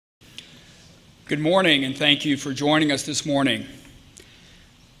Good morning, and thank you for joining us this morning.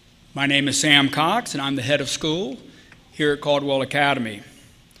 My name is Sam Cox, and I'm the head of school here at Caldwell Academy.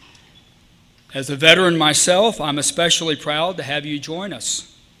 As a veteran myself, I'm especially proud to have you join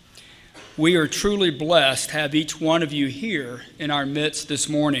us. We are truly blessed to have each one of you here in our midst this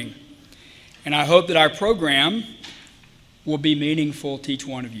morning, and I hope that our program will be meaningful to each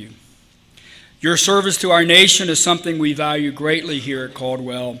one of you. Your service to our nation is something we value greatly here at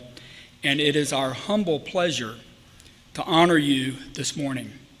Caldwell, and it is our humble pleasure to honor you this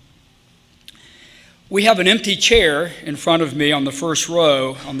morning. We have an empty chair in front of me on the first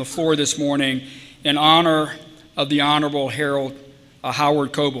row on the floor this morning in honor of the Honorable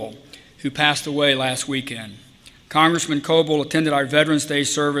Howard Caldwell, who passed away last weekend. Congressman Caldwell attended our Veterans Day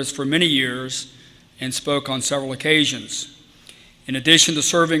service for many years and spoke on several occasions. In addition to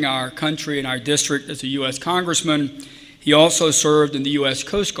serving our country and our district as a U.S. Congressman, he also served in the U.S.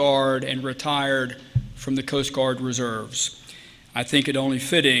 Coast Guard and retired from the Coast Guard Reserves. I think it only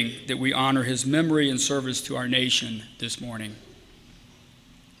fitting that we honor his memory and service to our nation this morning.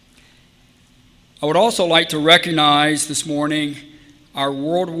 I would also like to recognize this morning our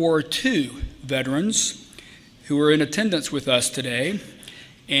World War II veterans who are in attendance with us today.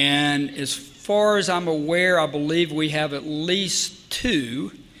 And as far as I'm aware, I believe we have at least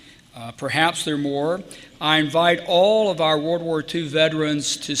two, perhaps there are more. I invite all of our World War II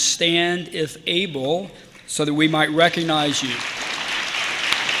veterans to stand if able so that we might recognize you.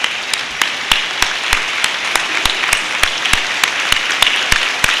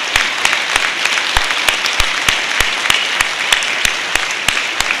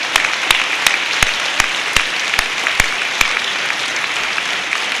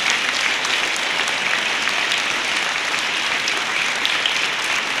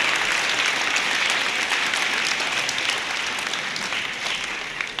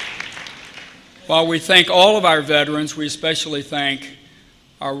 While we thank all of our veterans, we especially thank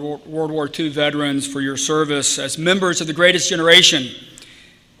our World War II veterans for your service as members of the greatest generation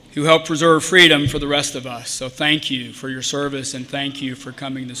who helped preserve freedom for the rest of us. So thank you for your service and thank you for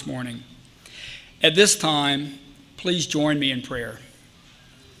coming this morning. At this time, please join me in prayer.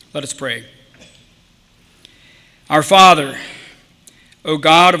 Let us pray. Our Father, O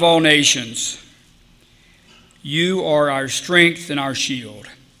God of all nations, you are our strength and our shield,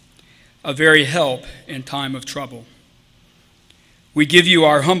 a very help in time of trouble. We give you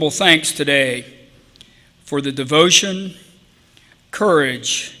our humble thanks today for the devotion,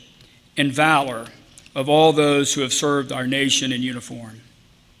 courage, and valor of all those who have served our nation in uniform,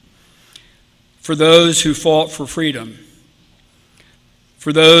 for those who fought for freedom,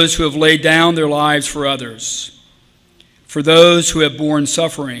 for those who have laid down their lives for others, for those who have borne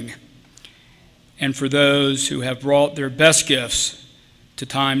suffering, and for those who have brought their best gifts to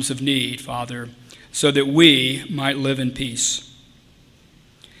times of need, Father, so that we might live in peace.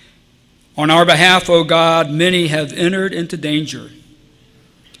 On our behalf, O God, many have entered into danger,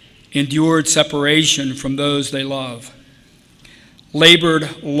 endured separation from those they love,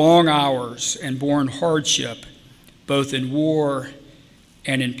 labored long hours, and borne hardship both in war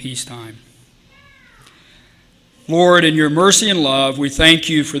and in peacetime. Lord, in your mercy and love, we thank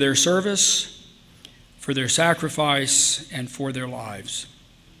you for their service, for their sacrifice, and for their lives.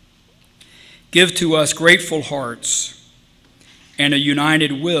 Give to us grateful hearts and a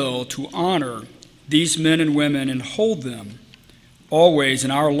united will to honor these men and women and hold them always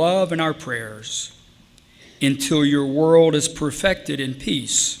in our love and our prayers until your world is perfected in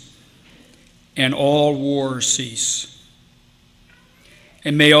peace and all wars cease.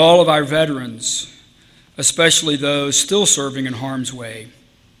 And may all of our veterans, especially those still serving in harm's way,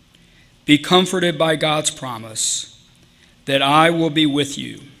 be comforted by God's promise that I will be with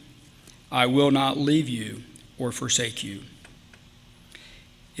you. I will not leave you or forsake you.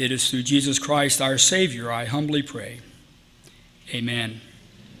 It is through Jesus Christ, our Savior, I humbly pray. Amen.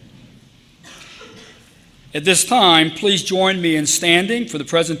 At this time, please join me in standing for the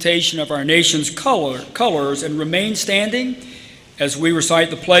presentation of our nation's colors and remain standing as we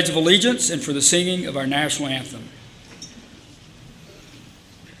recite the Pledge of Allegiance and for the singing of our national anthem.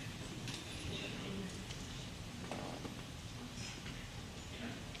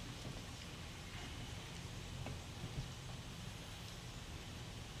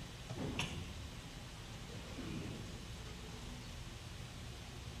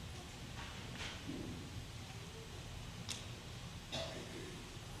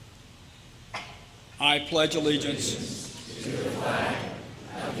 I pledge allegiance to the flag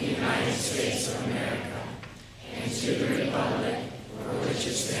of the United States of America and to the republic for which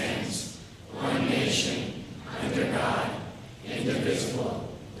it stands, one nation, under God, indivisible,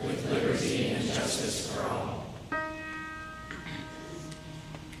 with liberty and justice for all.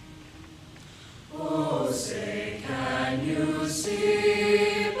 Oh, say, can you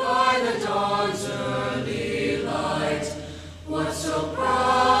see by the dawn's early light what so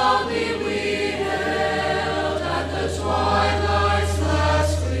proudly we hailed at the twilight's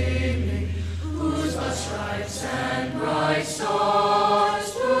last gleaming, whose broad stripes and bright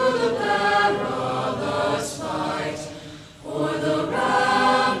stars through the perilous fight o'er the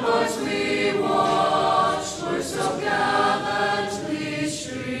ramparts we watched were so gallantly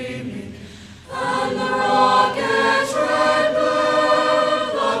streaming, and the rocket's red glare,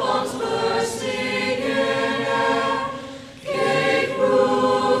 the bombs bursting in air, gave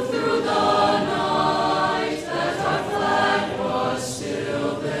proof through the night that our flag was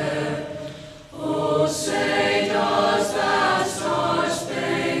still there. Oh, say does that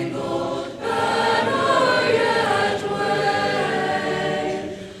star-spangled banner yet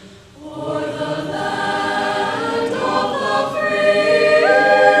wave o'er the land of the free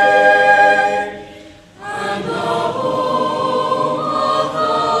and the home of the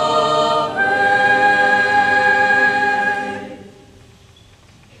brave?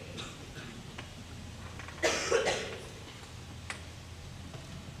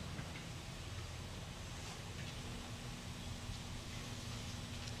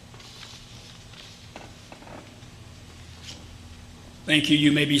 Thank you.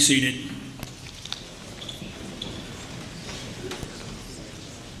 You may be seated.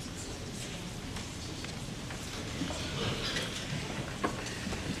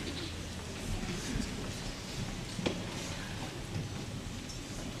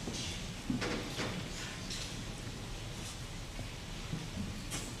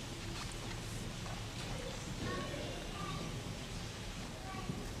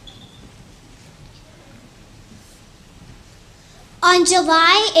 On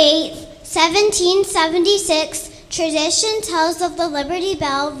July 8, 1776, tradition tells of the Liberty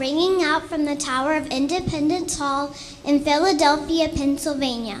Bell ringing out from the Tower of Independence Hall in Philadelphia,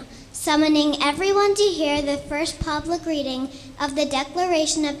 Pennsylvania, summoning everyone to hear the first public reading of the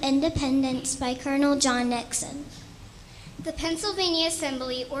Declaration of Independence by Colonel John Nixon. The Pennsylvania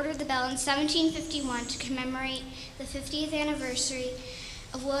Assembly ordered the bell in 1751 to commemorate the 50th anniversary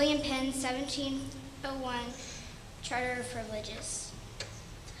of William Penn's 1701 Charter of Privileges.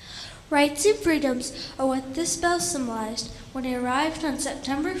 Rights and freedoms are what this bell symbolized when it arrived on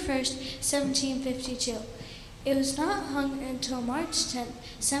September 1st, 1752. It was not hung until March 10,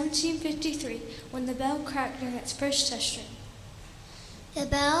 1753, when the bell cracked during its first test run. The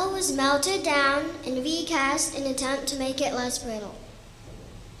bell was melted down and recast in an attempt to make it less brittle.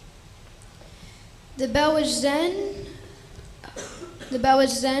 The bell was then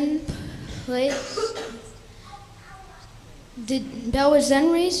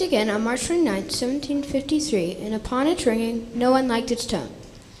raised again on March 29, 1753, and upon its ringing, no one liked its tone.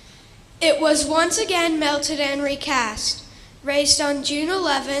 It was once again melted and recast. Raised on June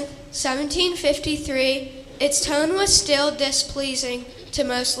 11, 1753, its tone was still displeasing to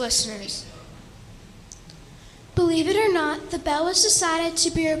most listeners. Believe it or not, the bell was decided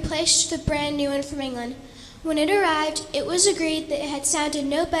to be replaced with a brand new one from England. When it arrived, it was agreed that it had sounded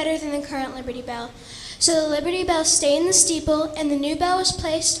no better than the current Liberty Bell. So the Liberty Bell stayed in the steeple, and the new bell was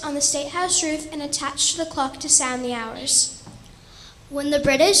placed on the State House roof and attached to the clock to sound the hours. When the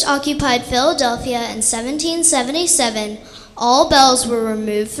British occupied Philadelphia in 1777, all bells were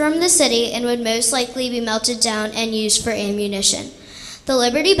removed from the city and would most likely be melted down and used for ammunition. The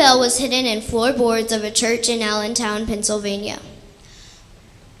Liberty Bell was hidden in floorboards of a church in Allentown, Pennsylvania.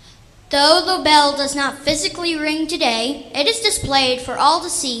 Though the bell does not physically ring today, it is displayed for all to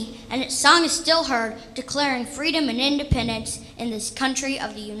see, and its song is still heard, declaring freedom and independence in this country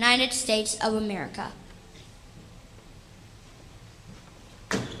of the United States of America.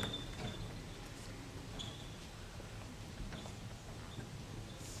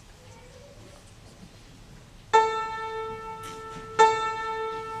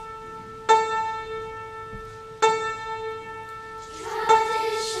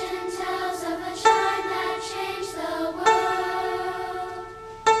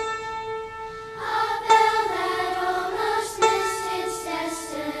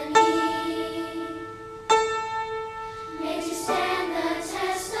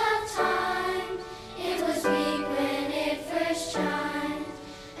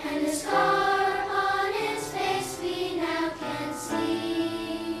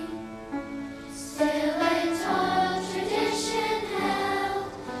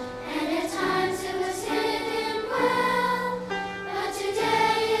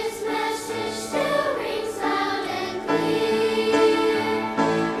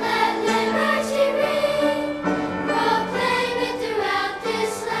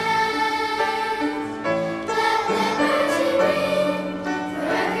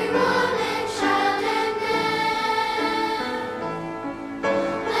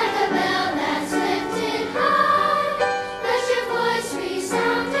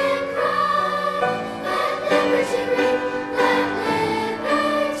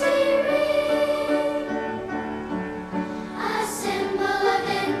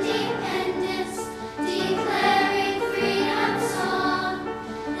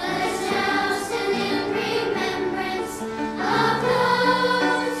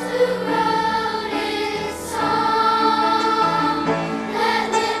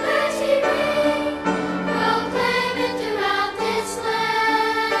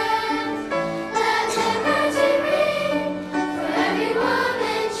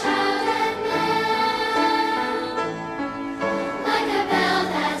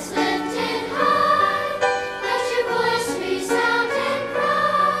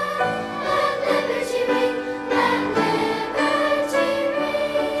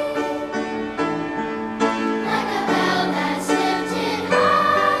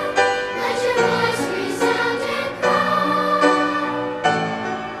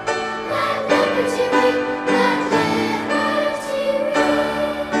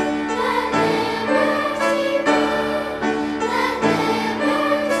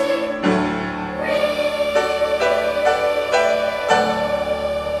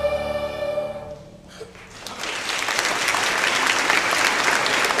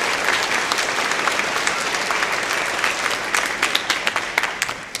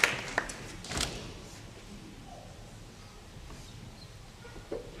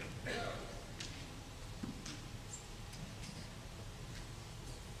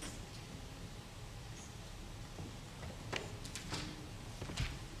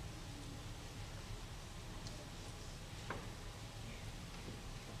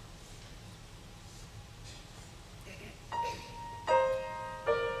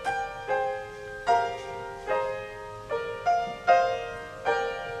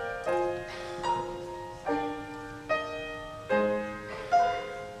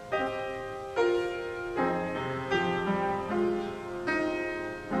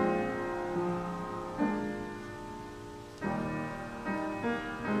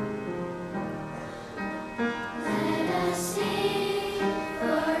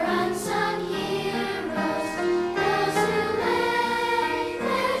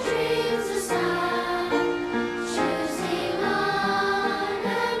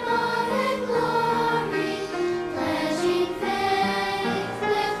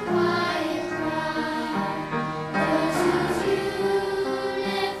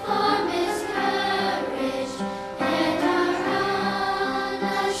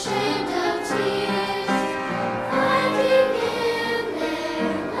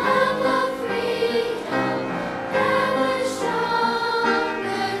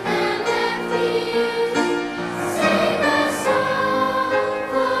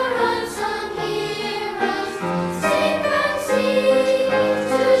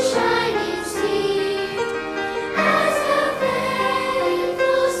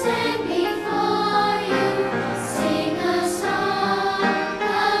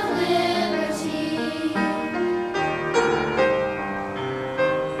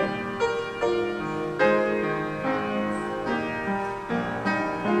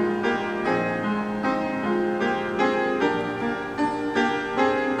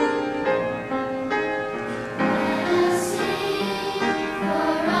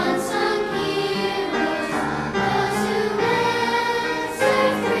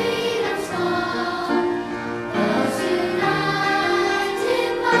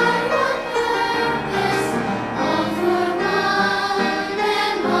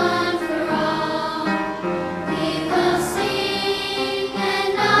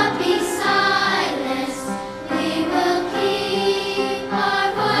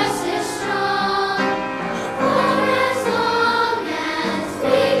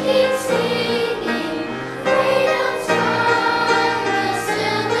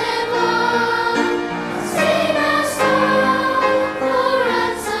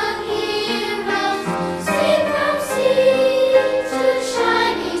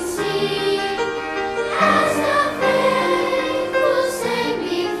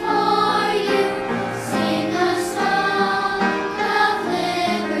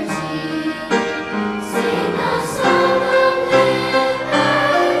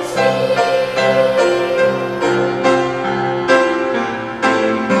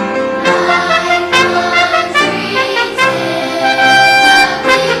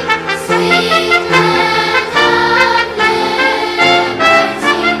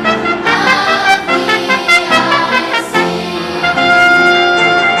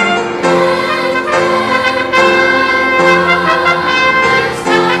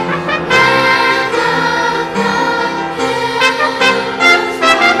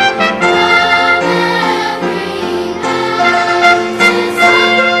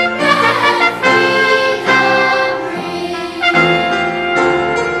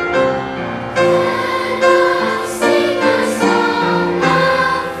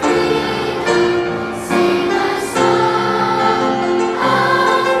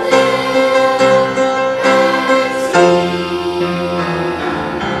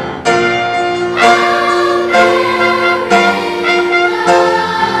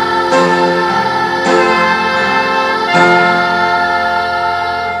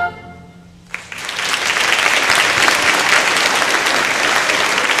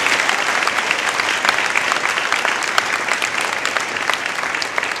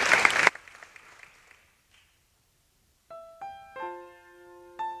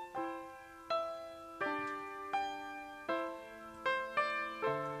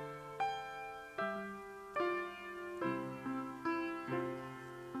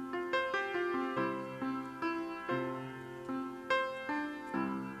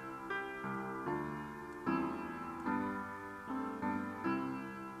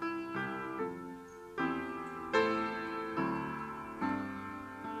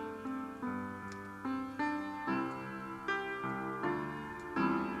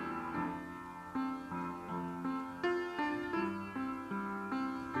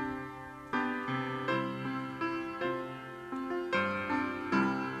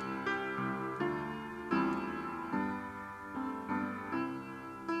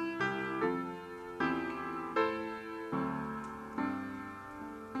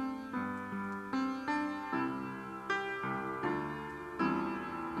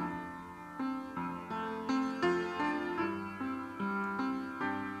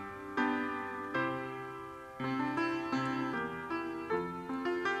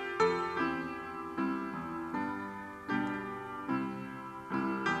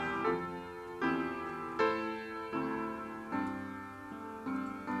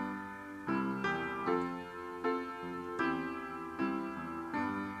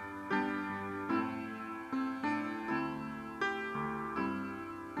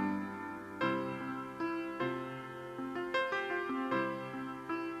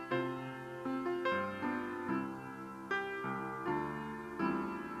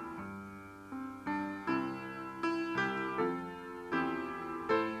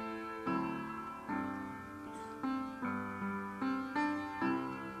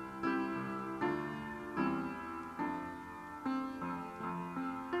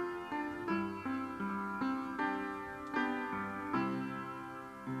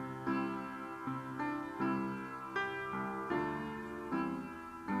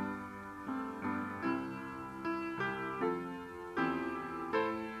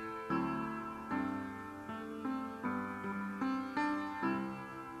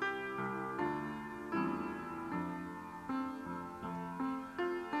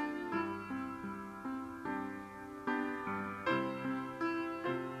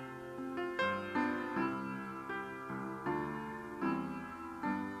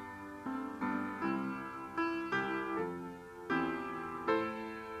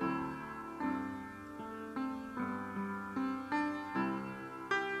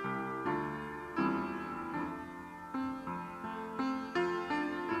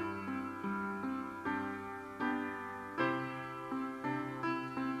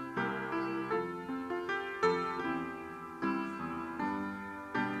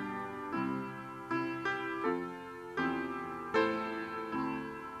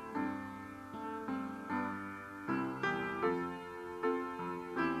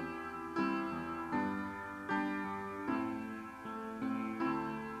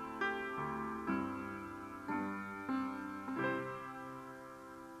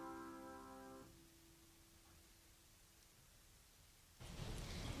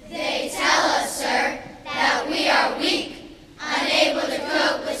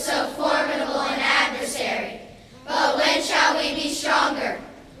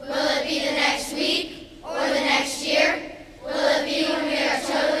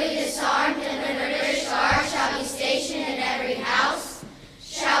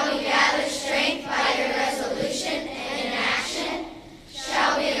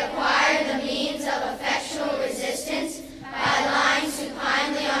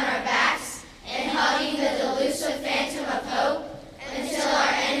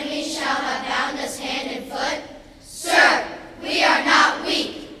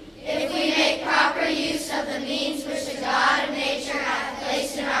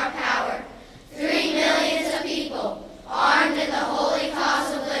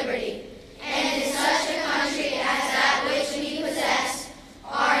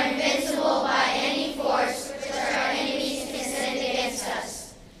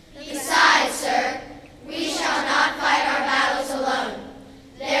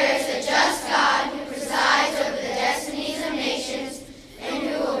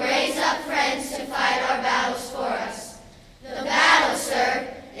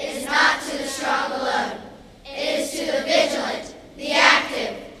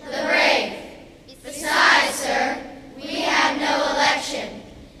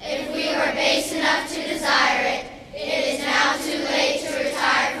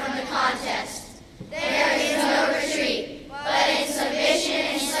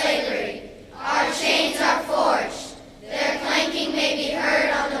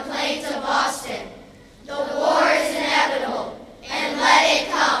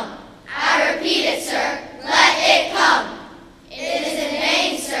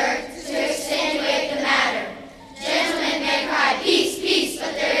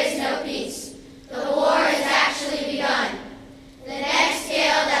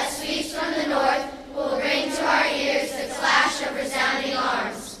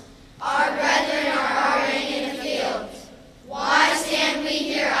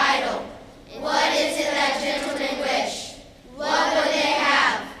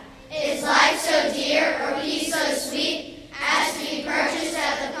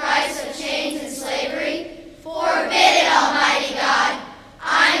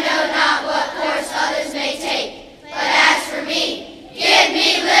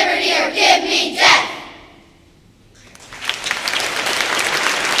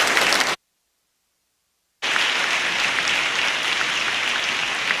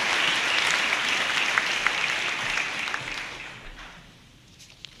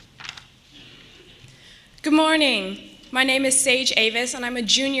 morning. My name is Sage Avis, and I'm a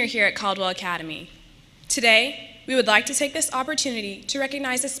junior here at Caldwell Academy. Today, we would like to take this opportunity to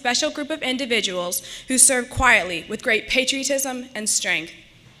recognize a special group of individuals who serve quietly with great patriotism and strength.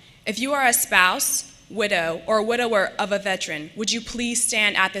 If you are a spouse, widow, or widower of a veteran, would you please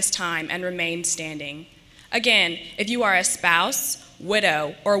stand at this time and remain standing? Again, if you are a spouse,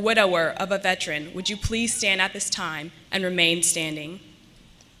 widow, or widower of a veteran, would you please stand at this time and remain standing?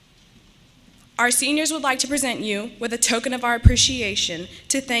 Our seniors would like to present you with a token of our appreciation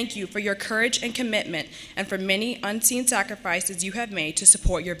to thank you for your courage and commitment and for many unseen sacrifices you have made to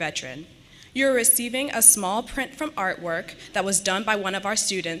support your veteran. You are receiving a small print from artwork that was done by one of our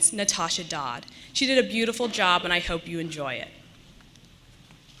students, Natasha Dodd. She did a beautiful job, and I hope you enjoy it.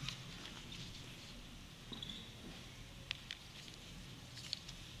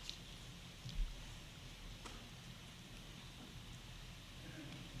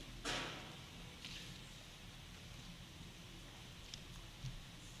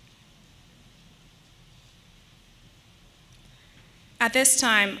 At this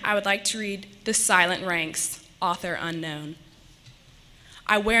time, I would like to read The Silent Ranks, author unknown.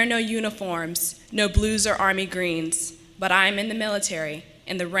 I wear no uniforms, no blues or army greens, but I am in the military,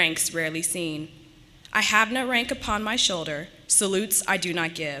 in the ranks rarely seen. I have no rank upon my shoulder, salutes I do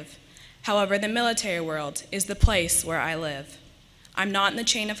not give. However, the military world is the place where I live. I'm not in the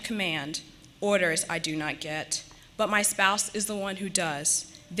chain of command, orders I do not get, but my spouse is the one who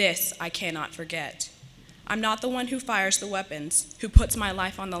does. This I cannot forget. I'm not the one who fires the weapons, who puts my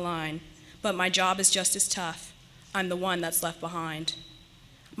life on the line, but my job is just as tough. I'm the one that's left behind.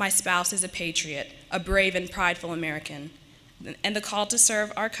 My spouse is a patriot, a brave and prideful American, and the call to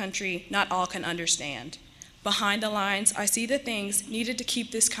serve our country not all can understand. Behind the lines, I see the things needed to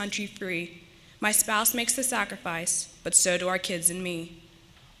keep this country free. My spouse makes the sacrifice, but so do our kids and me.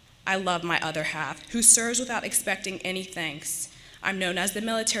 I love my other half, who serves without expecting any thanks. I'm known as the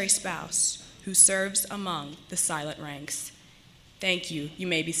military spouse, who serves among the silent ranks. Thank you. You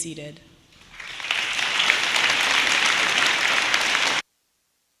may be seated.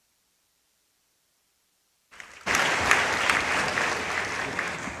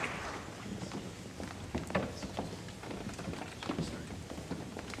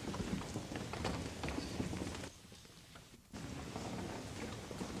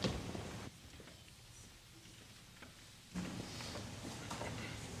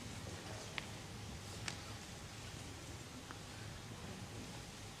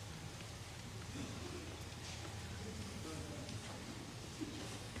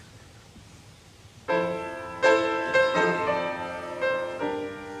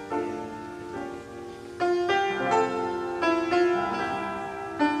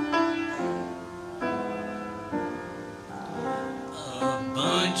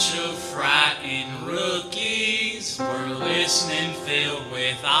 Bunch of frightened rookies were listening, filled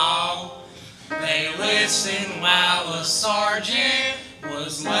with awe. They listened while a sergeant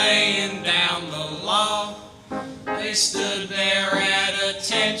was laying down the law. They stood there at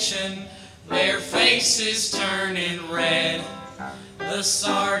attention, their faces turning red. The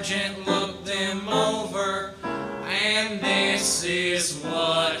sergeant looked them over, and this is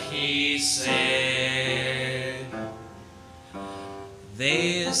what he said.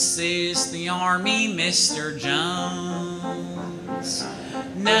 This is the Army, Mr. Jones.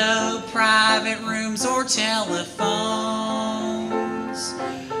 No private rooms or telephones.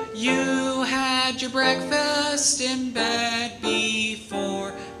 You had your breakfast in bed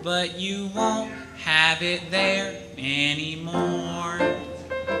before, but you won't have it there anymore.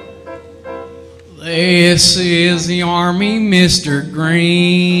 This is the Army, Mr.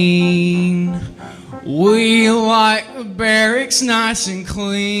 Green. We like the barracks nice and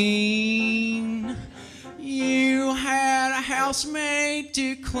clean. You had a housemaid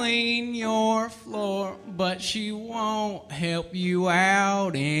to clean your floor, but she won't help you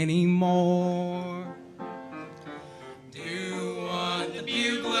out anymore. Do what the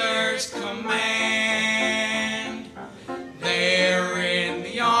buglers command. They're in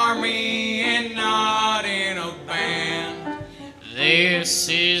the Army and not in a band. This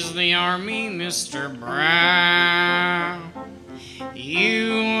is the Army, Mr. Brown.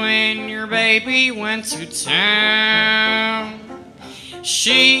 You and your baby went to town.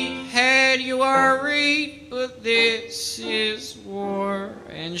 She had you worried, but this is war,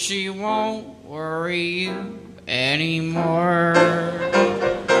 and she won't worry you anymore.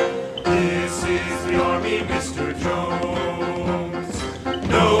 This is the Army, Mr. Jones.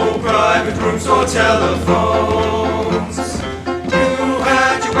 No private rooms or telephones. You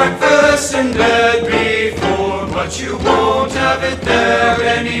had your breakfast in bed before, but you won't have it there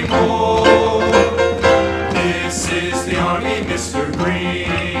anymore.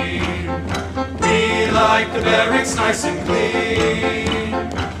 green. We like the barracks nice and clean.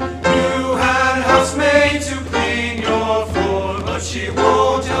 You had a housemaid to clean your floor, but she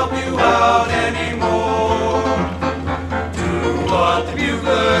won't help you out anymore. Do what the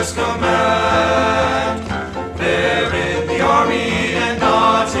buglers command. They're in the army and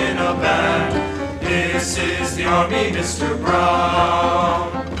not in a band. This is the army, Mr. Brown.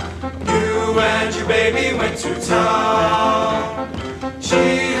 You and your baby went to town.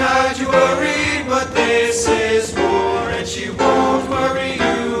 She had you worried, but this is war, and she won't worry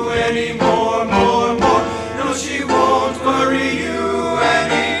you anymore, more. No, she won't worry you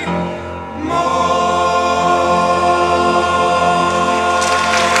anymore.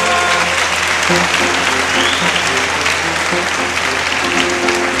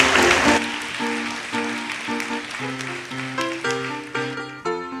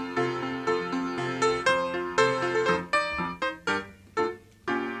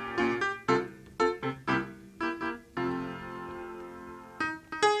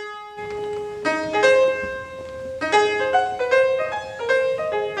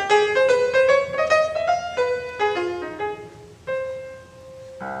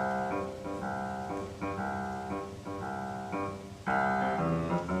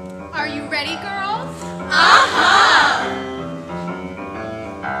 Are you ready, girls?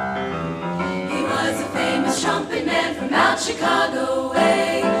 He was a famous trumpet man from out Chicago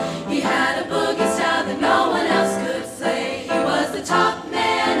way. He had a boogie style that no one else could play. He was the top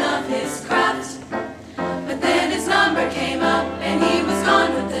man of his craft, but then his number came up and he was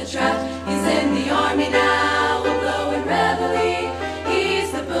gone with the draft. He's in the army now, a blowing reveille.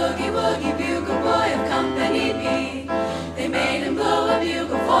 He's the boogie-woogie bugle boy of Company B. They made him blow a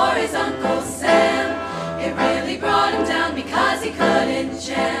bugle for his Uncle Sam. It really brought him down because he couldn't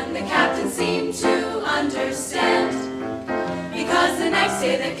jam. The captain seemed to understand, because the next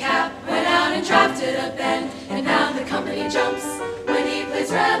day the cap went out and drafted a band. And now the company jumps when he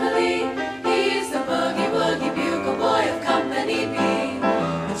plays reveille. He's the boogie-woogie bugle boy of Company B. A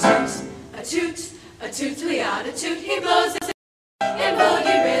toot, a toot-a-toot, toot, he blows it in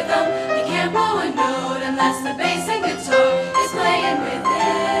boogie rhythm. He can't blow a note unless the bass and guitar is playing with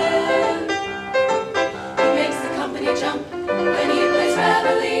him. He makes the company jump when he plays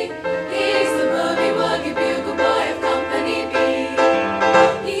reveille. He's the boogie-woogie bugle boy of Company B.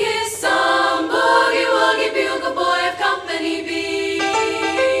 He is some boogie-woogie bugle boy of Company B.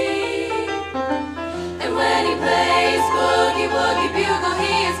 And when he plays boogie-woogie bugle,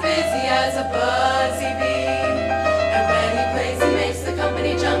 he is busy as a buzzy bee. And when he plays, he makes the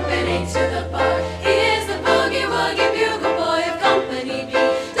company jump and ain't to the bar. He is the boogie-woogie bugle boy of Company B.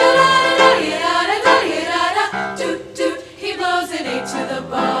 Da-da-da-da-da-da-da-da-da, toot toot, he blows an eight to the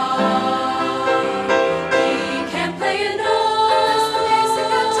bar. He can't play a note unless the bass and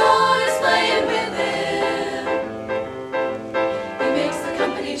guitar is playing with him. He makes the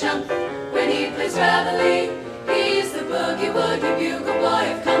company jump when he plays reveille. He's the boogie-woogie bugle boy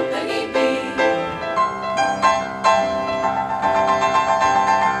of Company B.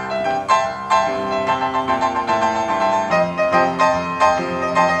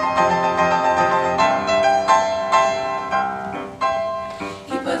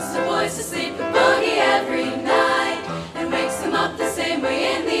 He puts the boys to sleep with boogie every night and wakes them up the same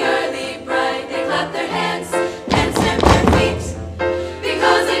way in the early bright. They clap their hands and stamp their feet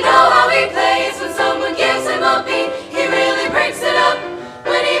because they know how he plays. When someone gives him a beat, he really breaks it up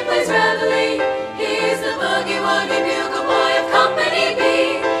when he plays reveille. He's the boogie-woogie bugle boy of Company B.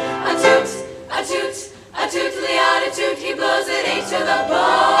 A toot, a toot, a toot-a-toot, he blows it eight to the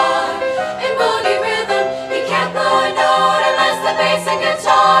bar. In boogie rhythm, he can't blow a note unless the bass and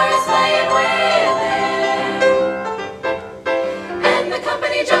guitar is playing with him. And the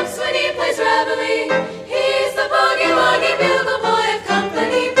company jumps when he plays reveille. He's the boogie-woogie bugle boy of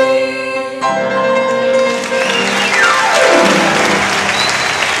Company B.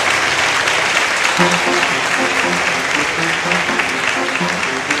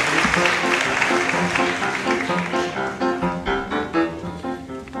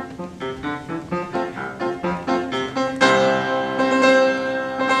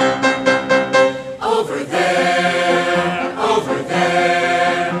 Over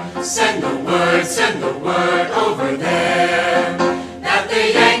there, send the word over there, that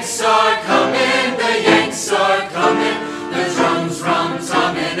the Yanks are coming, the drums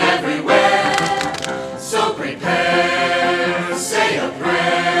rum-tumming everywhere. So prepare, say a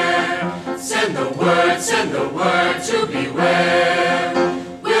prayer, send the word to beware.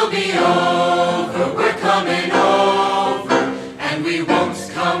 We'll be over, we're coming over, and we won't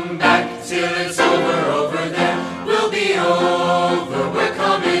come back till it's over there. We'll be over.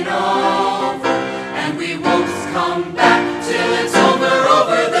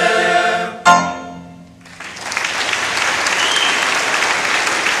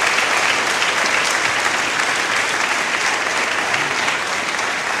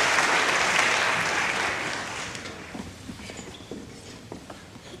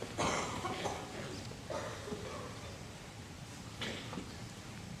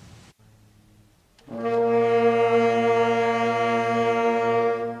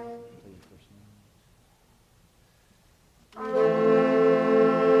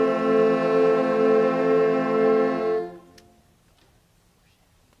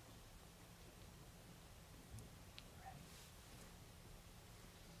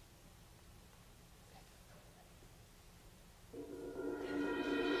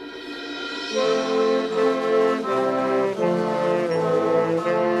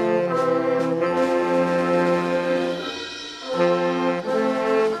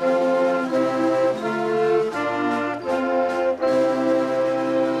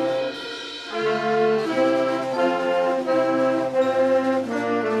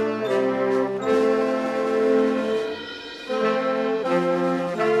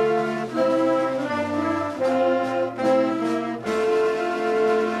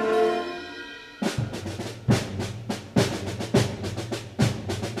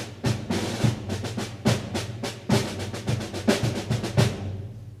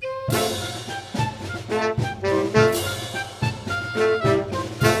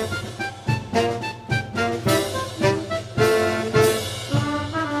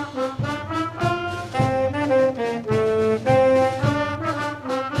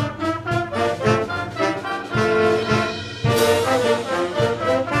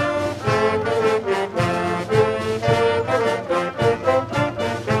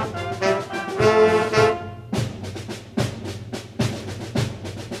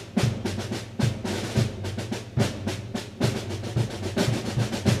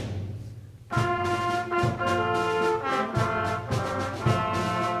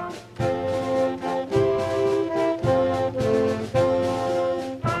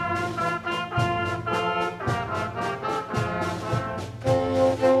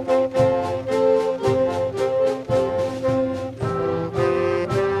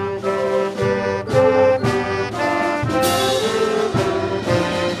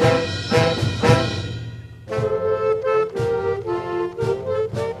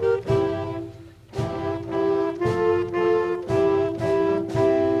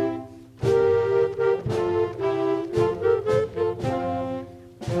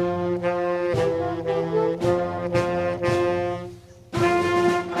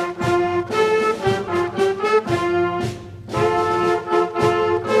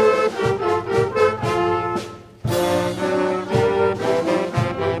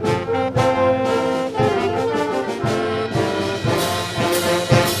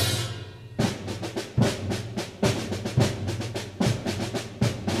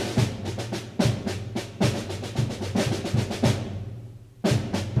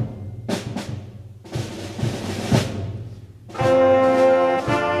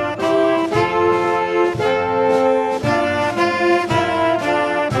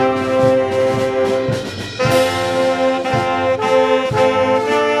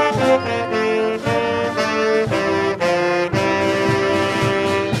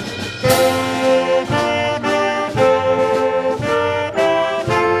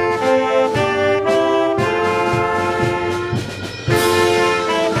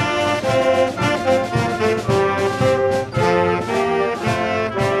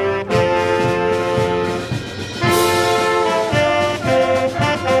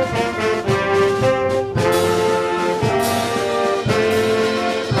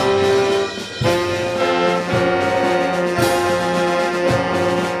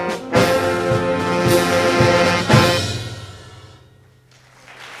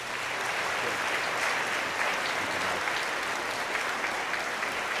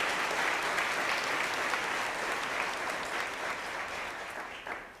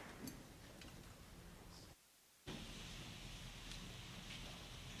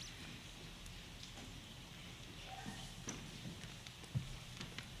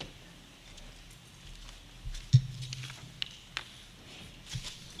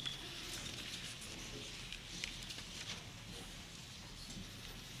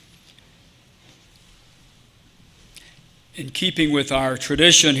 In keeping with our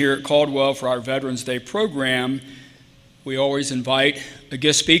tradition here at Caldwell for our Veterans Day program, we always invite a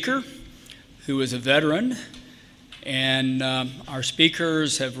guest speaker who is a veteran, and our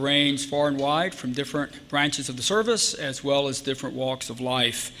speakers have ranged far and wide from different branches of the service as well as different walks of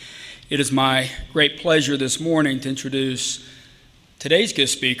life. It is my great pleasure this morning to introduce today's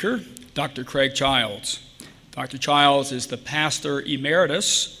guest speaker, Dr. Craig Childs. Dr. Childs is the pastor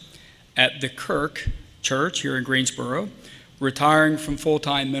emeritus at the Kirk Church here in Greensboro, retiring from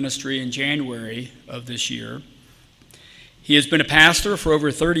full-time ministry in January of this year. He has been a pastor for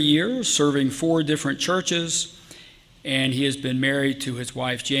over 30 years, serving 4 different churches, and he has been married to his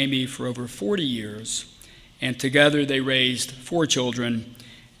wife Jamie for over 40 years, and together they raised 4 children,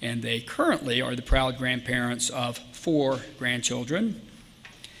 and they currently are the proud grandparents of 4 grandchildren.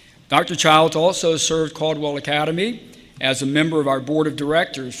 Dr. Childs also served Caldwell Academy as a member of our board of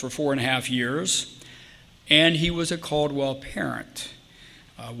directors for 4.5 years, and he was a Caldwell parent.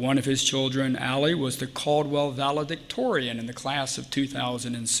 One of his children, Allie, was the Caldwell valedictorian in the class of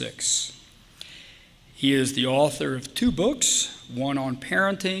 2006. He is the author of 2 books, one on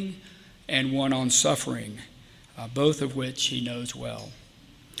parenting and one on suffering, both of which he knows well.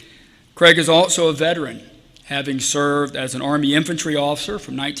 Craig is also a veteran, having served as an Army infantry officer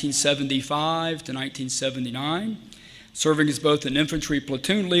from 1975 to 1979, serving as both an infantry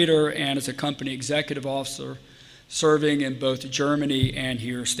platoon leader and as a company executive officer, serving in both Germany and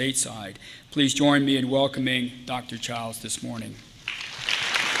here stateside. Please join me in welcoming Dr. Childs this morning.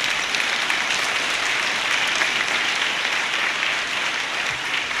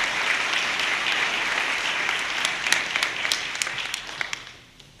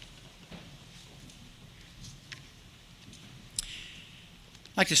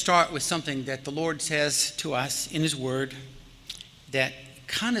 I'd like to start with something that the Lord says to us in His Word that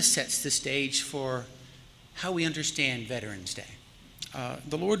kind of sets the stage for how we understand Veterans Day.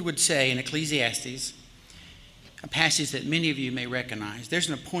 The Lord would say in Ecclesiastes, a passage that many of you may recognize, there's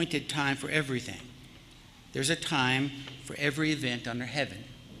an appointed time for everything. There's a time for every event under heaven.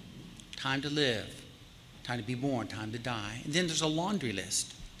 Time to live, time to be born, time to die. And then there's a laundry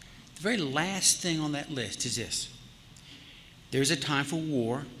list. The very last thing on that list is this. There's a time for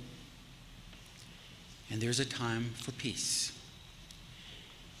war, and there's a time for peace.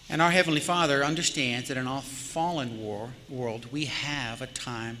 And our Heavenly Father understands that in our fallen world, we have a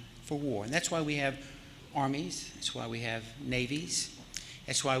time for war. And that's why we have armies, that's why we have navies,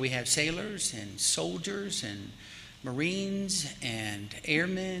 that's why we have sailors and soldiers and Marines and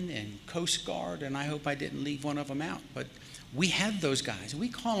airmen and Coast Guard, and I hope I didn't leave one of them out, but we have those guys. We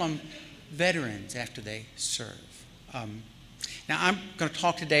call them veterans after they serve. Now, I'm going to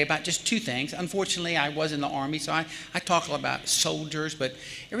talk today about just 2 things. Unfortunately, I was in the Army, so I talk about soldiers, but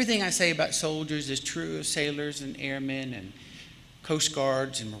everything I say about soldiers is true of sailors and airmen and Coast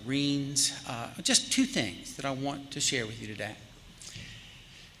Guards and Marines. Just two things that I want to share with you today.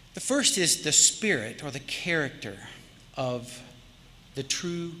 The first is the spirit or the character of the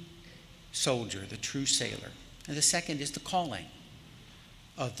true soldier, the true sailor. And the second is the calling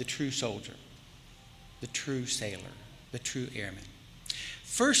of the true soldier, the true sailor, the true airman.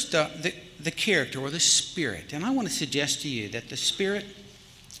 First, the character or the spirit. And I want to suggest to you that the spirit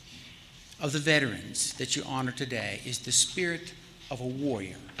of the veterans that you honor today is the spirit of a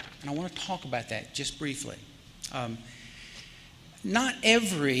warrior. And I want to talk about that just briefly. Not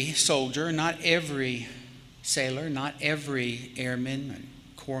every soldier, not every sailor, not every airman and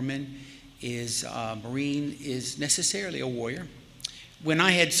corpsman Marine is necessarily a warrior. When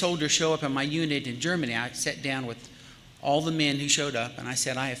I had soldiers show up in my unit in Germany, I sat down with all the men who showed up and I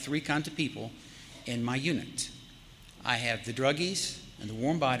said, I have three kinds of people in my unit. I have the druggies and the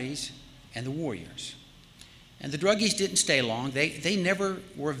warm bodies and the warriors. And the druggies didn't stay long. They never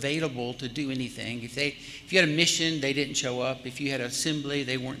were available to do anything. If you had a mission, they didn't show up. If you had an assembly,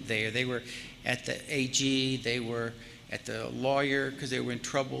 they weren't there. They were at the AG, they were at the lawyer because they were in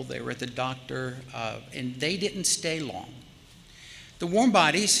trouble, they were at the doctor, and they didn't stay long. The warm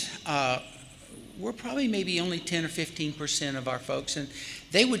bodies were probably maybe only 10 or 15% of our folks, and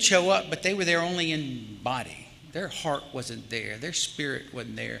they would show up, but they were there only in body. Their heart wasn't there. Their spirit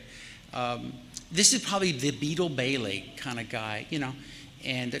wasn't there. This is probably the Beetle Bailey kind of guy, you know,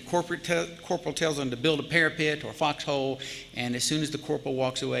 and the corporal tells them to build a parapet or a foxhole, and as soon as the corporal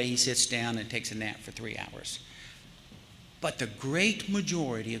walks away, he sits down and takes a nap for 3 hours. But the great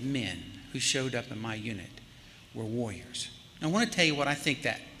majority of men who showed up in my unit were warriors. And I want to tell you what I think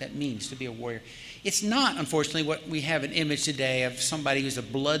that means to be a warrior. It's not, unfortunately, what we have an image today of somebody who's a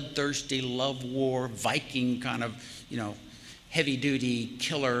bloodthirsty, love war, Viking kind of, you know, heavy-duty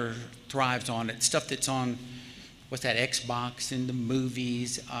killer, thrives on it, stuff that's on, what's that, Xbox and the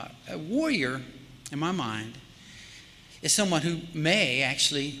movies. A warrior, in my mind, is someone who may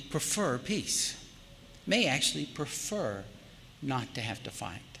actually prefer peace, may actually prefer not to have to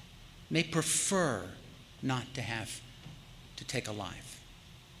fight, may prefer not to have to take a life.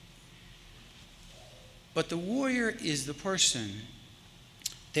 But the warrior is the person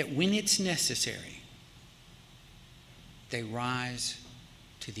that when it's necessary, they rise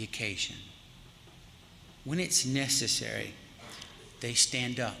to the occasion. When it's necessary, they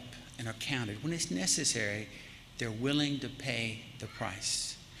stand up and are counted. When it's necessary, they're willing to pay the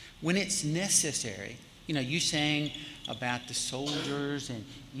price. When it's necessary, you know, you sang about the soldiers, and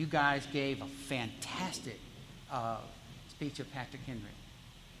you guys gave a fantastic speech of Patrick Henry.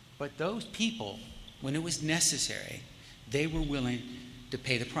 But those people, when it was necessary, they were willing to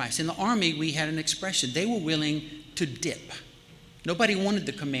pay the price. In the Army, we had an expression. They were willing to dip. Nobody wanted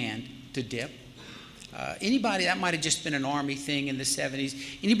the command to dip. Anybody, that might have just been an Army thing in the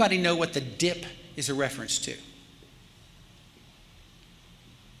 70s. Anybody know what the dip is a reference to?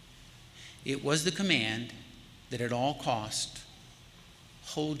 It was the command that at all cost,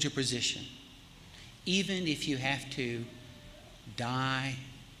 hold your position, even if you have to die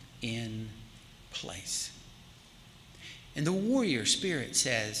in place. And the warrior spirit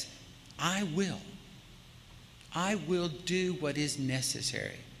says, I will do what is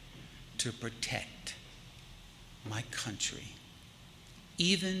necessary to protect my country,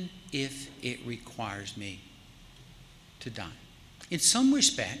 even if it requires me to die. In some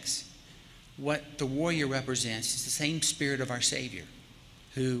respects, what the warrior represents is the same spirit of our Savior,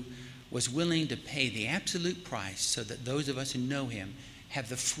 who was willing to pay the absolute price so that those of us who know him have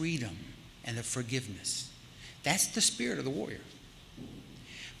the freedom and the forgiveness. That's the spirit of the warrior.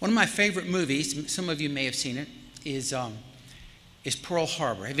 One of my favorite movies, some of you may have seen it, is Pearl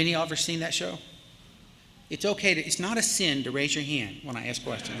Harbor. Have any of you ever seen that show? It's okay it's not a sin to raise your hand when I ask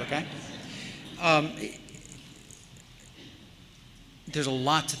questions, okay? There's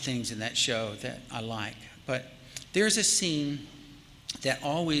lots of things in that show that I like, but there's a scene that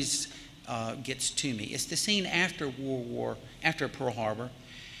always gets to me. It's the scene after after Pearl Harbor,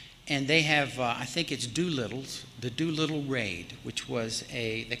 and they have, I think it's the Doolittle raid, which was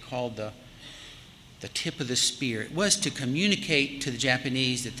they called the tip of the spear. It was to communicate to the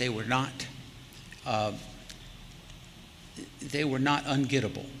Japanese that they were not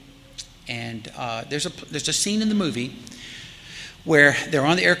ungettable. And there's a scene in the movie where they're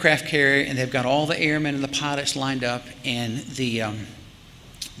on the aircraft carrier and they've got all the airmen and the pilots lined up, and the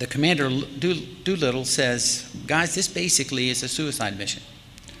commander, Doolittle, says, guys, this basically is a suicide mission.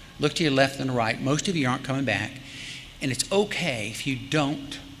 Look to your left and right. Most of you aren't coming back, and it's okay if you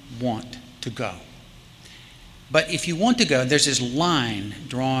don't want to go. But if you want to go, there's this line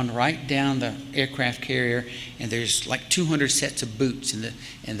drawn right down the aircraft carrier, and there's like 200 sets of boots,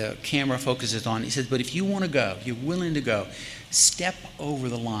 and the camera focuses on it. He says, but if you want to go, if you're willing to go, step over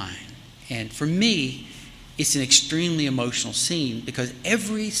the line. And for me, it's an extremely emotional scene because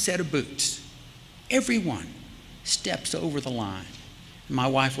every set of boots, everyone steps over the line. My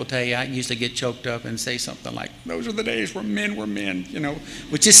wife will tell you, I usually get choked up and say something like, those are the days where men were men,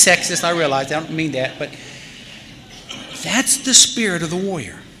 which is sexist, I realize. I don't mean that, but that's the spirit of the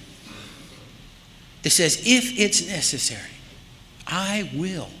warrior that says, if it's necessary, I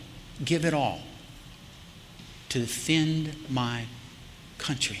will give it all to defend my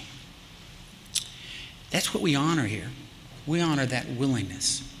country. That's what we honor here. We honor that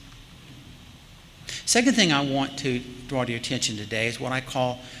willingness. Second thing I want to draw to your attention today is what I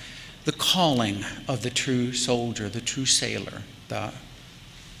call the calling of the true soldier, the true sailor, the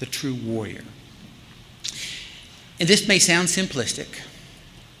true warrior. And this may sound simplistic,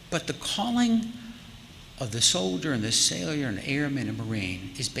 but the calling of the soldier and the sailor and the airman and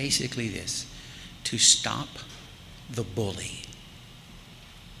marine is basically this: to stop the bully.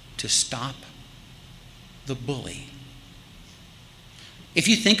 To stop the bully. If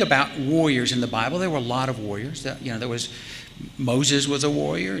you think about warriors in the Bible, there were a lot of warriors. There was Moses was a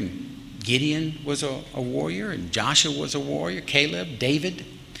warrior, and Gideon was a warrior, and Joshua was a warrior, Caleb, David.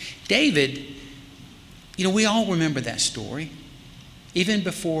 David, we all remember that story. Even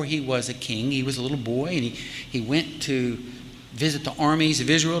before he was a king, he was a little boy, and he went to visit the armies of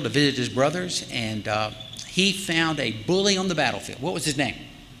Israel, to visit his brothers, and he found a bully on the battlefield. What was his name?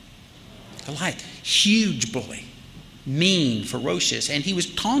 Goliath. Huge bully. Mean, ferocious, and he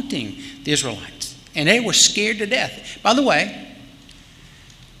was taunting the Israelites, and they were scared to death. By the way,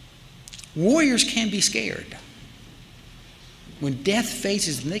 warriors can be scared. When death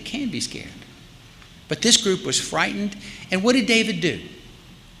faces them, they can be scared. But this group was frightened, and what did David do?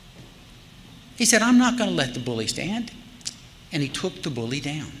 He said, I'm not going to let the bully stand, and he took the bully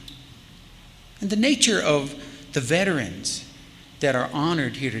down. And the nature of the veterans that are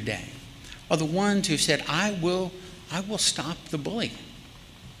honored here today are the ones who said, I will stop the bully.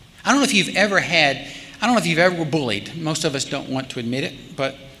 I don't know if you've ever were bullied. Most of us don't want to admit it,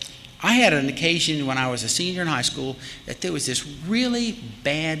 but I had an occasion when I was a senior in high school that there was this really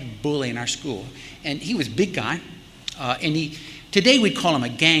bad bully in our school. And he was a big guy, and today we'd call him a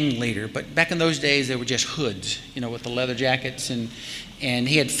gang leader, but back in those days they were just hoods, with the leather jackets, and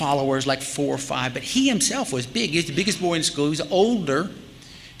he had followers like 4 or 5, but he himself was big. He was the biggest boy in school. He was older.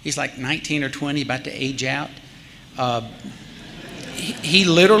 He's like 19 or 20, about to age out. He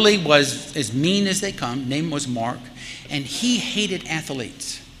literally was as mean as they come. Name was Mark, and he hated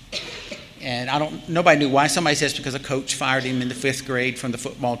athletes. And nobody knew why. Somebody says because a coach fired him in the 5th grade from the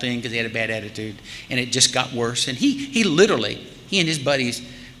football team because he had a bad attitude, and it just got worse. And he and his buddies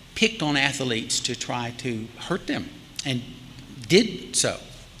picked on athletes to try to hurt them, and did so.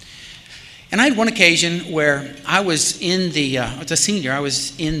 And I had one occasion where I was in I was a senior, I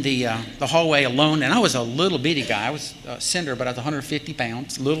was in the hallway alone, and I was a little bitty guy. I was a center, but I was 150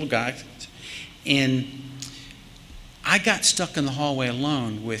 pounds, little guy. And I got stuck in the hallway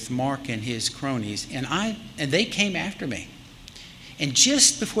alone with Mark and his cronies, and they came after me. And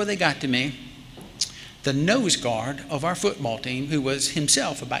just before they got to me, the nose guard of our football team, who was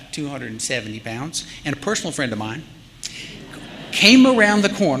himself about 270 pounds and a personal friend of mine, came around the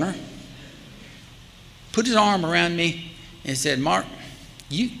corner, put his arm around me, and said, Mark,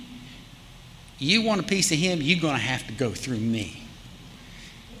 you want a piece of him, you're going to have to go through me.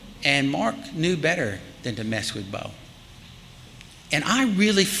 And Mark knew better than to mess with Bo. And I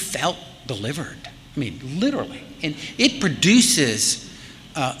really felt delivered. I mean, literally. And it produces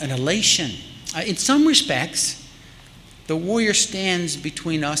an elation. In some respects, the warrior stands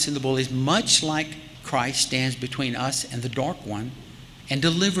between us and the bullies, much like Christ stands between us and the dark one and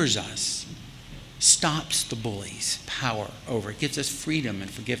delivers us, stops the bully's power over, gives us freedom and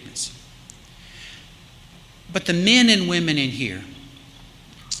forgiveness. But the men and women in here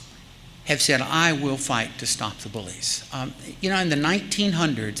have said, I will fight to stop the bullies. In the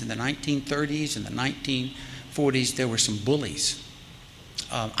 1900s, in the 1930s, and the 1940s, there were some bullies.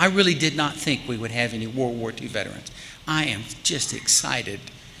 I really did not think we would have any World War II veterans. I am just excited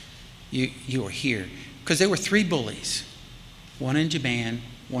you are here. Because there were 3 bullies, one in Japan,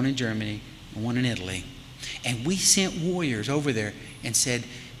 one in Germany, and one in Italy. And we sent warriors over there and said,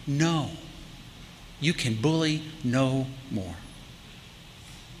 no, you can bully no more.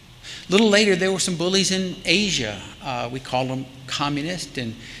 A little later, there were some bullies in Asia. We called them communist,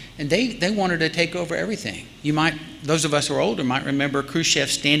 and they wanted to take over everything. Those of us who are older might remember Khrushchev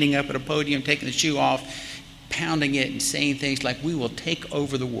standing up at a podium, taking the shoe off, pounding it and saying things like, we will take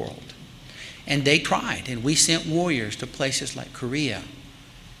over the world. And they tried, and we sent warriors to places like Korea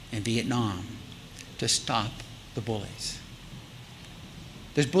and Vietnam to stop the bullies.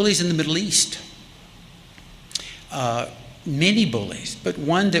 There's bullies in the Middle East. Many bullies, but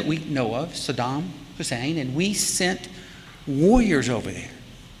one that we know of, Saddam Hussein, and we sent warriors over there.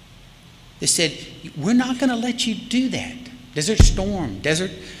 They said, we're not going to let you do that. Desert Storm,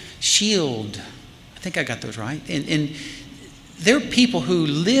 Desert Shield, I think I got those right. And there are people who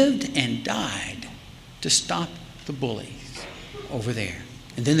lived and died to stop the bullies over there.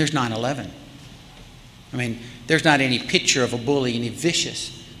 And then there's 9/11. I mean, there's not any picture of a bully any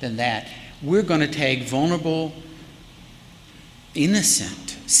vicious than that. We're going to take vulnerable,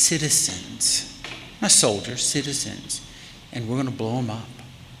 innocent citizens, not soldiers, citizens, and we're going to blow them up.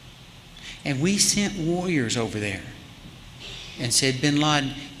 And we sent warriors over there and said, Bin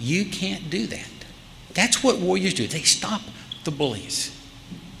Laden, you can't do that. That's what warriors do. They stop the bullies.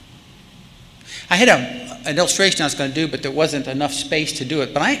 I had an illustration I was going to do, but there wasn't enough space to do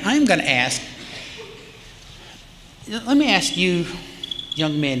it. But I'm going to ask, let me ask you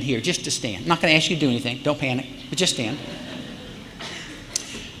young men here just to stand. I'm not going to ask you to do anything. Don't panic, but just stand.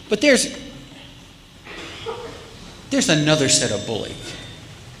 But there's another set of bullies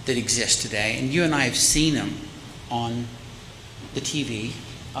that exist today, and you and I have seen them on the TV,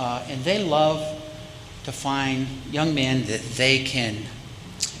 and they love to find young men that they can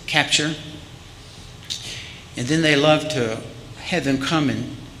capture, and then they love to have them come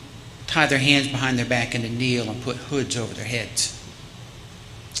and tie their hands behind their back and to kneel and put hoods over their heads.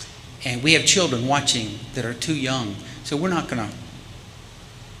 And we have children watching that are too young, so we're not going to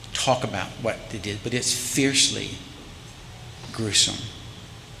talk about what they did, but it's fiercely gruesome.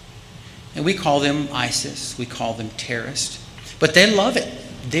 And we call them ISIS, we call them terrorists, but they love it.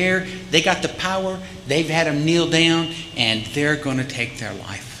 They got the power, they've had them kneel down, and they're going to take their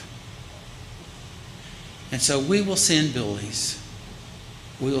life. And so we will send bullies.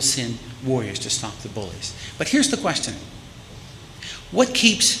 We will send warriors to stop the bullies. But here's the question. What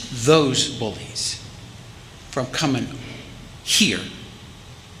keeps those bullies from coming here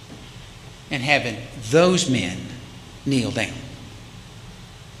and having those men kneel down?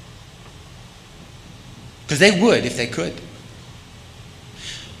 Because they would if they could.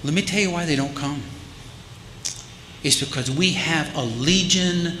 Let me tell you why they don't come. It's because we have a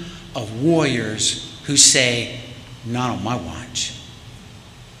legion of warriors who say, not on my watch,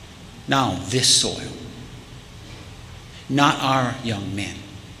 not on this soil, not our young men,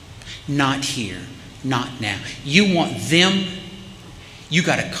 not here, not now. You want them, you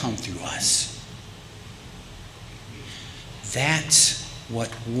got to come through us. That's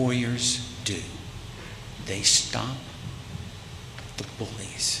what warriors do. They stop the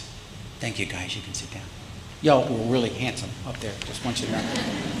bullies. Thank you, guys. You can sit down. Y'all were really handsome up there. Just want you to know.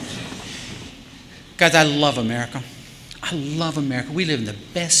 Guys, I love America. I love America. We live in the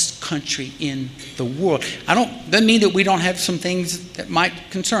best country in the world. Doesn't mean that we don't have some things that might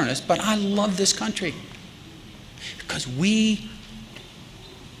concern us, but I love this country because we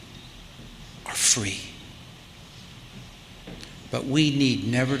are free. But we need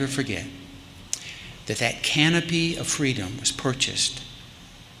never to forget that canopy of freedom was purchased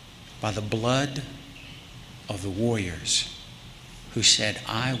by the blood of the warriors who said,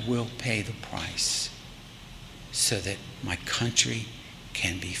 I will pay the price so that my country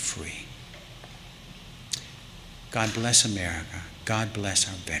can be free. God bless America. God bless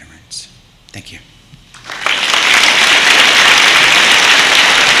our veterans. Thank you.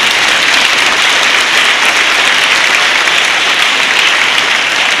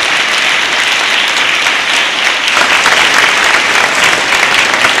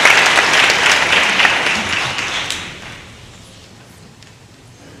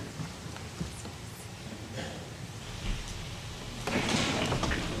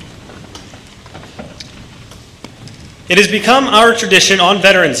 It has become our tradition on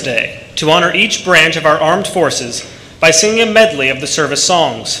Veterans Day to honor each branch of our armed forces by singing a medley of the service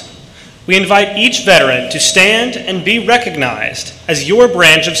songs. We invite each veteran to stand and be recognized as your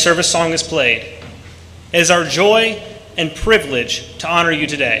branch of service song is played. It is our joy and privilege to honor you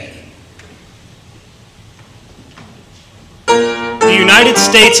today. The United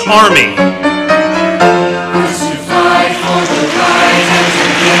States Army. To fight for the right and to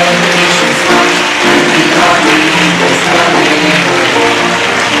build the nation's heart. The army is coming in the war.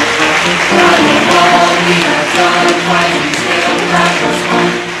 Running all we have done, fighting till that was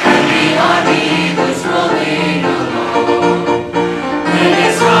won, and the army was rolling along. When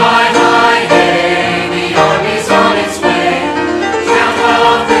it's high, high, hey, the army's on its way.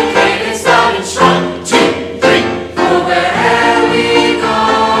 Caldwell, the cadence loud and strong. 2, 3.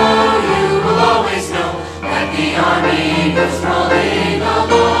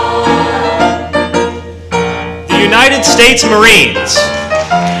 United States Marines.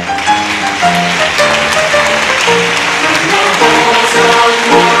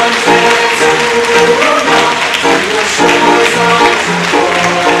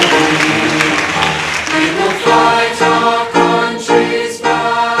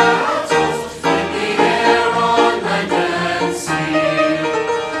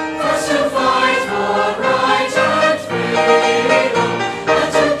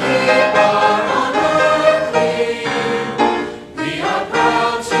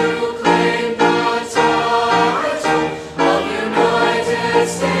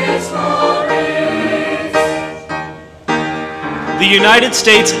 The United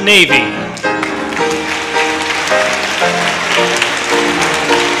States Navy.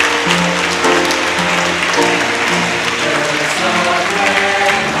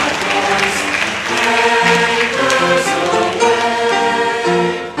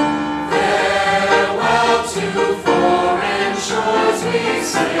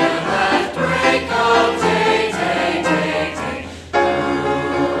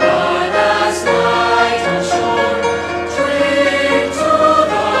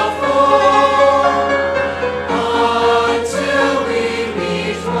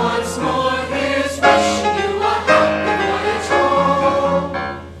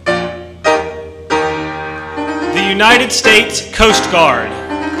 United States Coast Guard.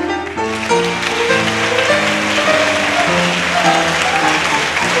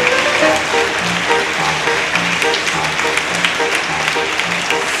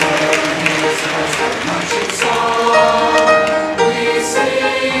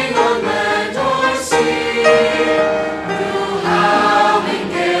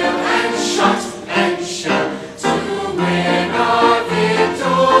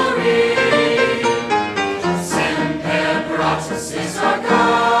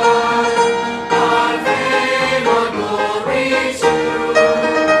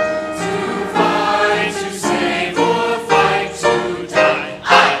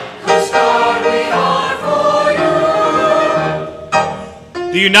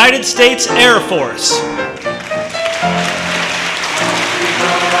 The United States Air Force.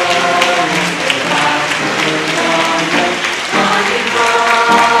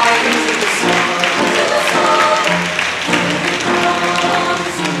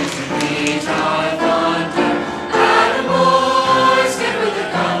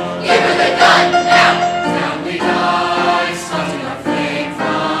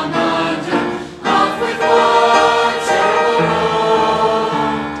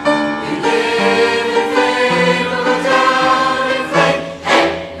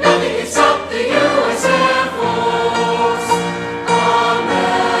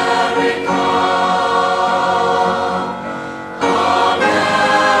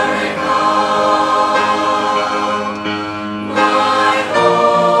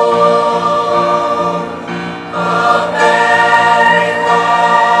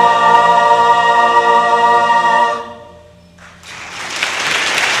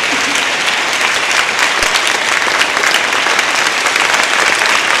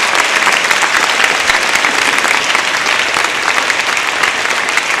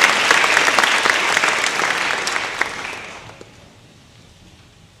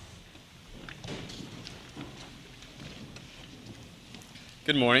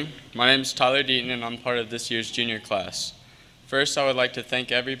 Good morning. My name is Tyler Deaton, and I'm part of this year's junior class. First, I would like to thank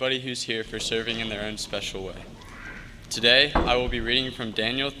everybody who's here for serving in their own special way. Today, I will be reading from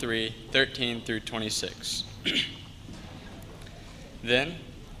Daniel 3:13 through 26. Then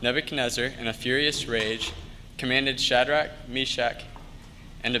Nebuchadnezzar, in a furious rage, commanded Shadrach, Meshach,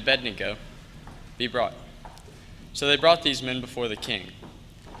 and Abednego be brought. So they brought these men before the king.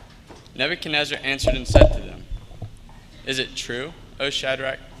 Nebuchadnezzar answered and said to them, "Is it true, O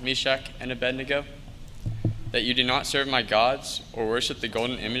Shadrach, Meshach, and Abednego, that you do not serve my gods or worship the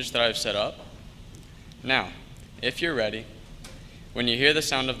golden image that I have set up? Now, if you're ready, when you hear the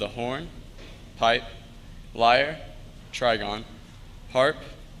sound of the horn, pipe, lyre, trigon, harp,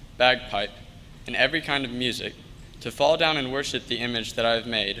 bagpipe, and every kind of music, to fall down and worship the image that I have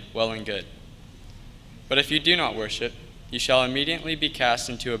made, well and good. But if you do not worship, you shall immediately be cast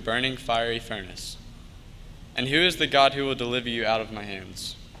into a burning fiery furnace. And who is the God who will deliver you out of my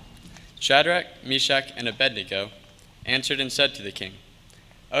hands?" Shadrach, Meshach, and Abednego answered and said to the king,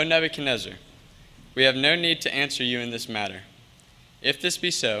 "O Nebuchadnezzar, we have no need to answer you in this matter. If this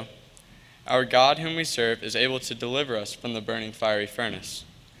be so, our God whom we serve is able to deliver us from the burning fiery furnace,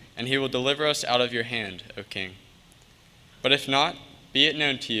 and he will deliver us out of your hand, O king. But if not, be it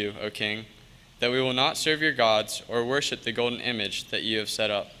known to you, O king, that we will not serve your gods or worship the golden image that you have set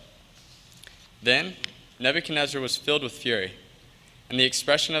up." Then Nebuchadnezzar was filled with fury, and the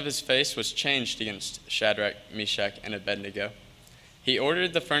expression of his face was changed against Shadrach, Meshach, and Abednego. He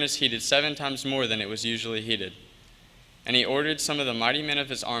ordered the furnace heated 7 times more than it was usually heated. And he ordered some of the mighty men of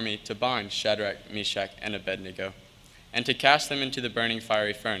his army to bind Shadrach, Meshach, and Abednego, and to cast them into the burning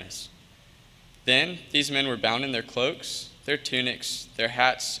fiery furnace. Then these men were bound in their cloaks, their tunics, their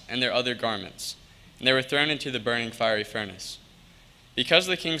hats, and their other garments, and they were thrown into the burning fiery furnace. Because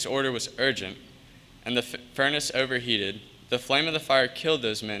the king's order was urgent, and the furnace overheated, the flame of the fire killed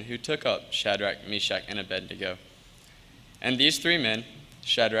those men who took up Shadrach, Meshach, and Abednego. And these 3 men,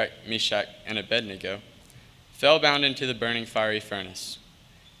 Shadrach, Meshach, and Abednego, fell bound into the burning fiery furnace.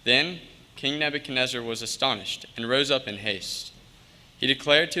 Then King Nebuchadnezzar was astonished and rose up in haste. He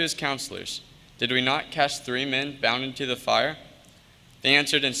declared to his counselors, "Did we not cast 3 men bound into the fire?" They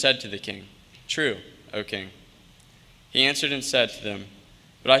answered and said to the king, "True, O king." He answered and said to them,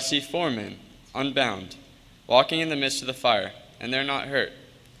 "But I see 4 men, unbound, walking in the midst of the fire, and they're not hurt.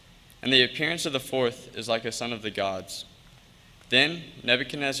 And the appearance of the 4th is like a son of the gods." Then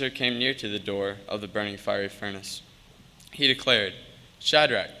Nebuchadnezzar came near to the door of the burning fiery furnace. He declared,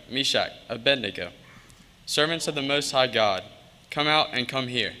 "Shadrach, Meshach, Abednego, servants of the Most High God, come out and come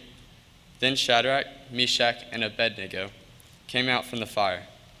here." Then Shadrach, Meshach, and Abednego came out from the fire.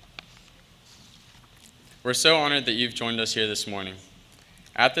 We're so honored that you've joined us here this morning.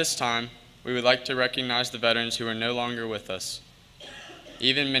 At this time, we would like to recognize the veterans who are no longer with us,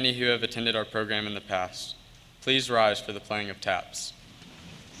 even many who have attended our program in the past. Please rise for the playing of taps.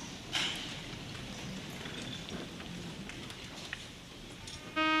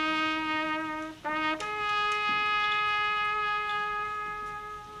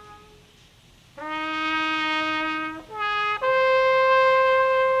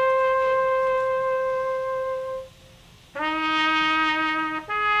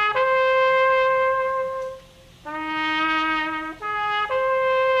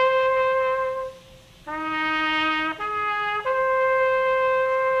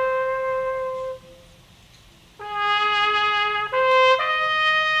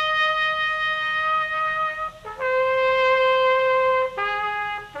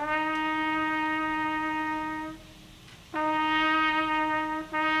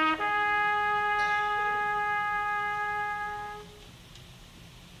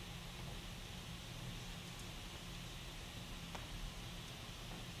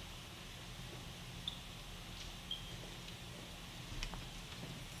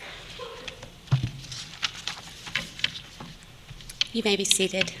 You may be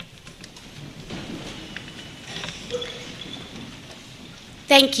seated.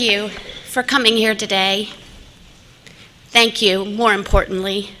 Thank you for coming here today. Thank you, more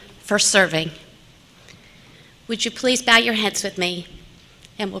importantly, for serving. Would you please bow your heads with me,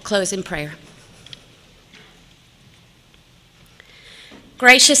 and we'll close in prayer.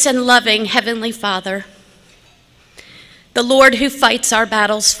 Gracious and loving Heavenly Father, the Lord who fights our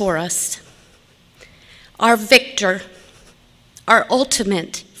battles for us, our victor, our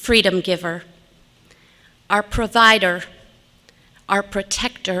ultimate freedom giver, our provider, our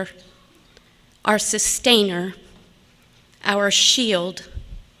protector, our sustainer, our shield,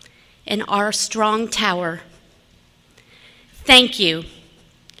 and our strong tower. Thank you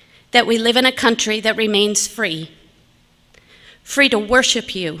that we live in a country that remains free, free to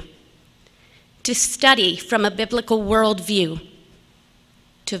worship you, to study from a biblical worldview,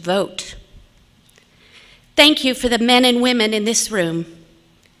 to vote. Thank you for the men and women in this room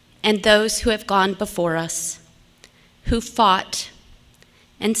and those who have gone before us, who fought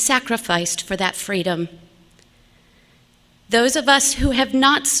and sacrificed for that freedom. Those of us who have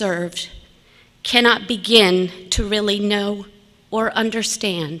not served cannot begin to really know or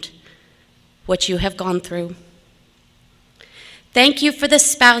understand what you have gone through. Thank you for the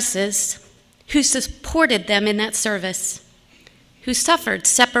spouses who supported them in that service, who suffered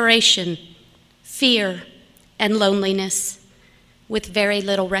separation, fear, and loneliness with very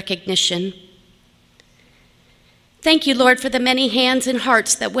little recognition. Thank you, Lord, for the many hands and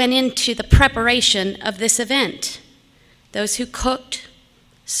hearts that went into the preparation of this event. Those who cooked,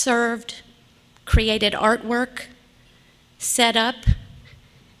 served, created artwork, set up,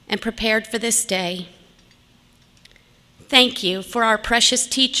 and prepared for this day. Thank you for our precious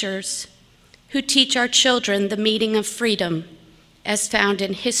teachers who teach our children the meaning of freedom as found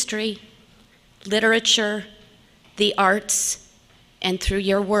in history, literature, the arts, and through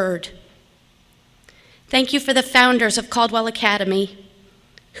your word. Thank you for the founders of Caldwell Academy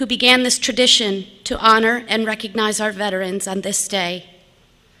who began this tradition to honor and recognize our veterans on this day.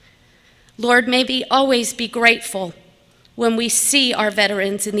 Lord, may we always be grateful when we see our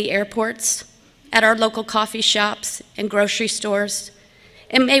veterans in the airports at our local coffee shops and grocery stores.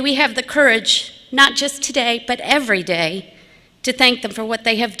 And may we have the courage, not just today, but every day, to thank them for what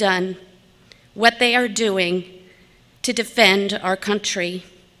they have done, what they are doing to defend our country.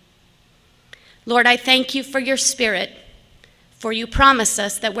 Lord, I thank you for your Spirit, for you promise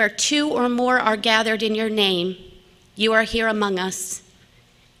us that where two or more are gathered in your name, you are here among us.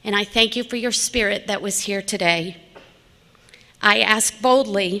 And I thank you for your Spirit that was here today. I ask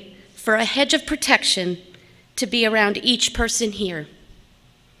boldly for a hedge of protection to be around each person here.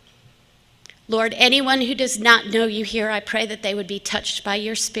 Lord, anyone who does not know you here, I pray that they would be touched by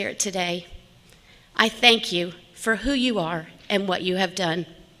your Spirit today. I thank you for who you are and what you have done.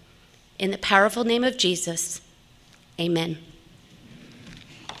 In the powerful name of Jesus, amen.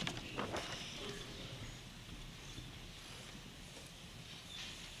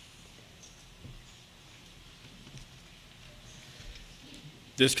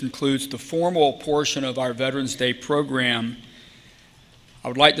 This concludes the formal portion of our Veterans Day program. I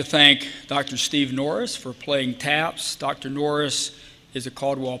would like to thank Dr. Steve Norris for playing taps. Dr. Norris is a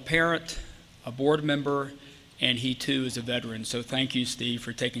Caldwell parent, a board member, and he too is a veteran. So thank you, Steve,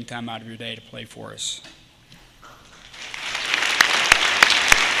 for taking time out of your day to play for us.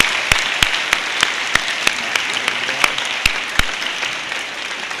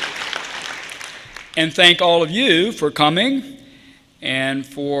 And thank all of you for coming and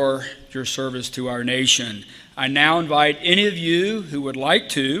for your service to our nation. I now invite any of you who would like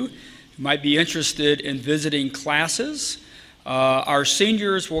to, who might be interested in visiting classes. Our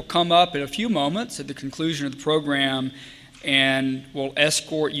seniors will come up in a few moments at the conclusion of the program and will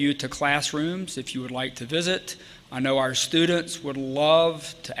escort you to classrooms if you would like to visit. I know our students would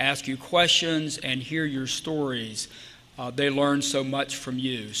love to ask you questions and hear your stories. They learn so much from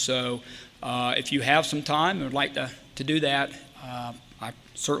you. So if you have some time and would like to do that, I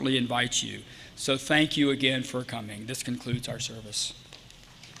certainly invite you. So thank you again for coming. This concludes our service.